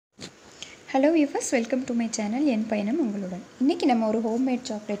Hello viewers, welcome to my channel. என் பயணம் உங்களுடன். இன்னைக்கு நம்ம ஒரு ஹோம்மேட்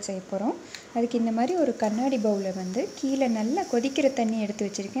சாக்லேட் செய்ய போறோம். அதுக்கு இந்த மாதிரி ஒரு கண்ணாடி பவுல்ல வந்து கீழ நல்லா கொதிக்கிற தண்ணி எடுத்து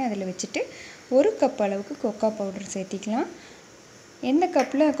வச்சிருக்கேன். அதில வச்சிட்டு 1 கப் அளவுக்கு கோகோ பவுடர் சேர்த்திக்கலாம். எந்த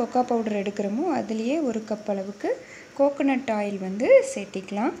கப்ல கோகோ பவுடர் எடுக்கறோமோ அதிலேயே 1 கப் அளவுக்கு கோகனட் ஆயில் வந்து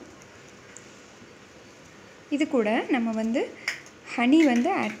சேர்த்திக்கலாம். இது கூட நம்ம வந்து ஹனி வந்து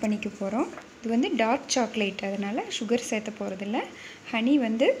ஆட் பண்ணிக்க போறோம். இது வந்து டார்க் சாக்லேட், அதனால சுகர் சேர்த்த போறதில்ல. ஹனி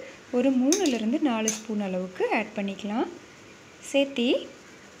வந்து ஒரு 3 ல இருந்து 4 ஸ்பூன் அளவுக்கு ஆட் பண்ணிக்கலாம். சேர்த்தி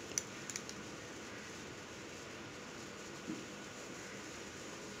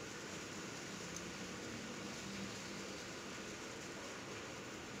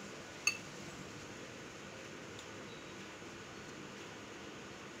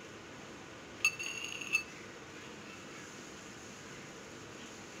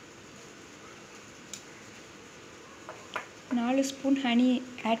நாலு ஸ்பூன் ஹனி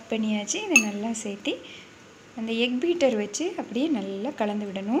ஆட் பண்ணியாச்சு. இதை நல்லா சேர்த்தி அந்த எக் பீட்டர் வச்சு அப்படியே நல்லா கலந்து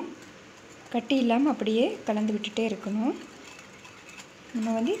விடணும். கட்டி இல்லாமல் அப்படியே கலந்து விட்டுட்டே இருக்கணும். நம்ம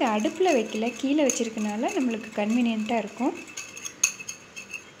வந்து இதை அடுப்பில் வைக்கல, கீழே வச்சிருக்கனால நம்மளுக்கு கன்வீனியண்ட்டாக இருக்கும்.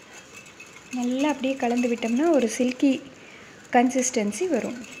 நல்லா அப்படியே கலந்து விட்டோம்னா ஒரு சில்கி கன்சிஸ்டன்சி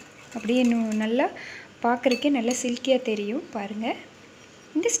வரும். அப்படியே இன்னும் நல்லா பார்க்குறக்கே நல்லா சில்கியாக தெரியும் பாருங்கள்.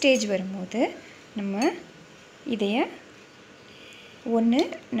 இந்த ஸ்டேஜ் வரும்போது நம்ம இதைய ஒன்று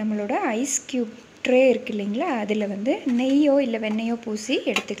நம்மளோட ஐஸ் க்யூப் ட்ரே இருக்குது இல்லைங்களா, அதில் வந்து நெய்யோ இல்லை வெண்ணெயோ பூசி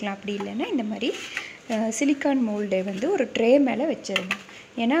எடுத்துக்கலாம். அப்படி இல்லைன்னா இந்த மாதிரி சிலிக்கான் மோல்டை வந்து ஒரு ட்ரே மேலே வச்சிடணும்.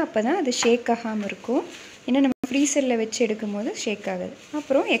 ஏன்னா அப்போ தான் அது ஷேக் ஆகாமல் இருக்கும். ஏன்னா நம்ம ஃப்ரீசரில் வச்சு எடுக்கும் போது ஷேக் ஆகுது.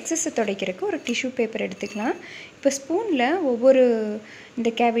 அப்புறம் எக்ஸஸை துடைக்கிறதுக்கு ஒரு டிஷ்யூ பேப்பர் எடுத்துக்கலாம். இப்போ ஸ்பூனில் ஒவ்வொரு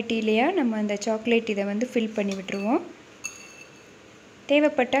இந்த கேவிட்டிலேயே நம்ம அந்த சாக்லேட் இதை வந்து ஃபில் பண்ணி விட்டுருவோம்.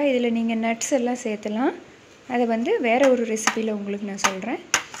 தேவைப்பட்டால் இதில் நீங்கள் நட்ஸ் எல்லாம் சேர்த்தலாம். அதை வந்து வேறு ஒரு ரெசிபியில் உங்களுக்கு நான் சொல்கிறேன்.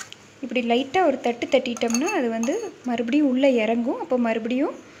 இப்படி லைட்டாக ஒரு தட்டு தட்டிட்டோம்னா அது வந்து மறுபடியும் உள்ளே இறங்கும். அப்போ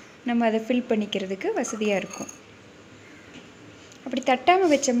மறுபடியும் நம்ம அதை ஃபில் பண்ணிக்கிறதுக்கு வசதியாக இருக்கும். அப்படி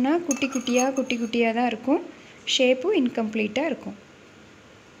தட்டாமல் வச்சோம்னா குட்டி குட்டியாக தான் இருக்கும். ஷேப்பும் இன்கம்ப்ளீட்டாக இருக்கும்.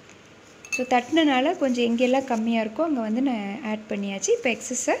 ஸோ தட்டினால கொஞ்சம் எங்கெல்லாம் கம்மியாக இருக்கோ அங்கே வந்து நான் ஆட் பண்ணியாச்சு. இப்போ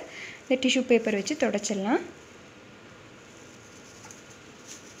எக்ஸஸை இந்த டிஷ்யூ பேப்பர் வச்சு துடைச்சிடலாம்.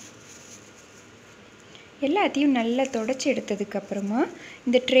 எல்லாத்தையும் நல்லா துடைச்சி எடுத்ததுக்கப்புறமா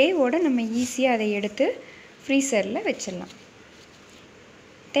இந்த ட்ரேவோடு நம்ம ஈஸியாக அதை எடுத்து ஃப்ரீசரில் வச்சிடலாம்.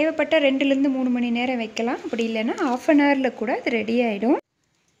 தேவைப்பட்ட 2லேருந்து 3 மணி நேரம் வைக்கலாம். அப்படி இல்லைன்னா ½ அன் ஹவரில் கூட அது ரெடி ஆகிடும்.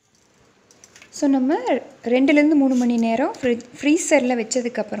 ஸோ நம்ம 2லேருந்து 3 மணி நேரம் ஃப்ரீசரில்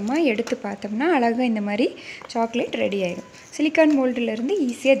வச்சதுக்கப்புறமா எடுத்து பார்த்தோம்னா அழகாக இந்த மாதிரி சாக்லேட் ரெடி ஆகிடும். சிலிக்கான் மோல்டிலேருந்து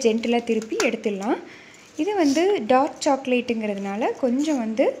ஈஸியாக ஜென்டிலாக திருப்பி எடுத்துடலாம். இது வந்து டார்க் சாக்லேட்டுங்கிறதுனால கொஞ்சம்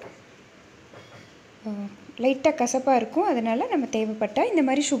வந்து லைட்டாக கசப்பாக இருக்கும். அதனால் நம்ம தேவைப்பட்டால் இந்த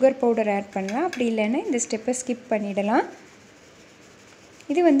மாதிரி சுகர் பவுடர் ஆட் பண்ணலாம். அப்படி இல்லைன்னா இந்த ஸ்டெப்பை ஸ்கிப் பண்ணிடலாம்.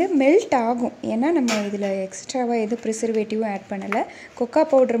 இது வந்து மெல்ட் ஆகும். ஏன்னா நம்ம இதில் எக்ஸ்ட்ராவாக எதுவும் ப்ரிசர்வேட்டிவும் ஆட் பண்ணலை. கொக்கோ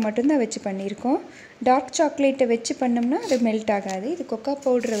பவுடர் மட்டும்தான் வச்சு பண்ணியிருக்கோம். டார்க் சாக்லேட்டை வச்சு பண்ணோம்னா அது மெல்ட் ஆகாது. இது கொக்கோ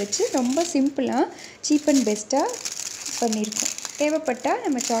பவுடரை வச்சு ரொம்ப சிம்பிளாக சீப் அண்ட் பெஸ்ட்டாக பண்ணியிருக்கோம். தேவைப்பட்டால்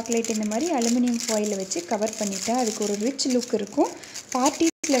நம்ம சாக்லேட் இந்த மாதிரி அலுமினியம் ஃபாயிலில் வச்சு கவர் பண்ணிட்டா அதுக்கு ஒரு ரிச் லுக் இருக்கும்.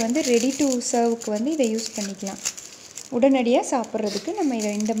 பார்ட்டிஸில் வந்து ரெடி டு சர்வுக்கு வந்து இதை யூஸ் பண்ணிக்கலாம். உடனடியாக சாப்பிட்றதுக்கு நம்ம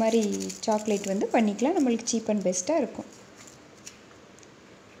இதை இந்த மாதிரி சாக்லேட் வந்து பண்ணிக்கலாம். நம்மளுக்கு சீப் அண்ட் பெஸ்ட்டாக இருக்கும்.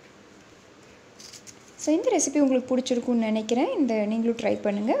 ஸோ இந்த ரெசிபி உங்களுக்கு பிடிச்சிருக்குன்னு நினைக்கிறேன். நீங்களும் ட்ரை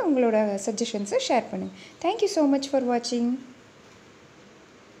பண்ணுங்கள். உங்களோட சஜஷன்ஸை ஷேர் பண்ணுங்கள். தேங்க்யூ ஸோ மச் ஃபார் வாட்சிங்.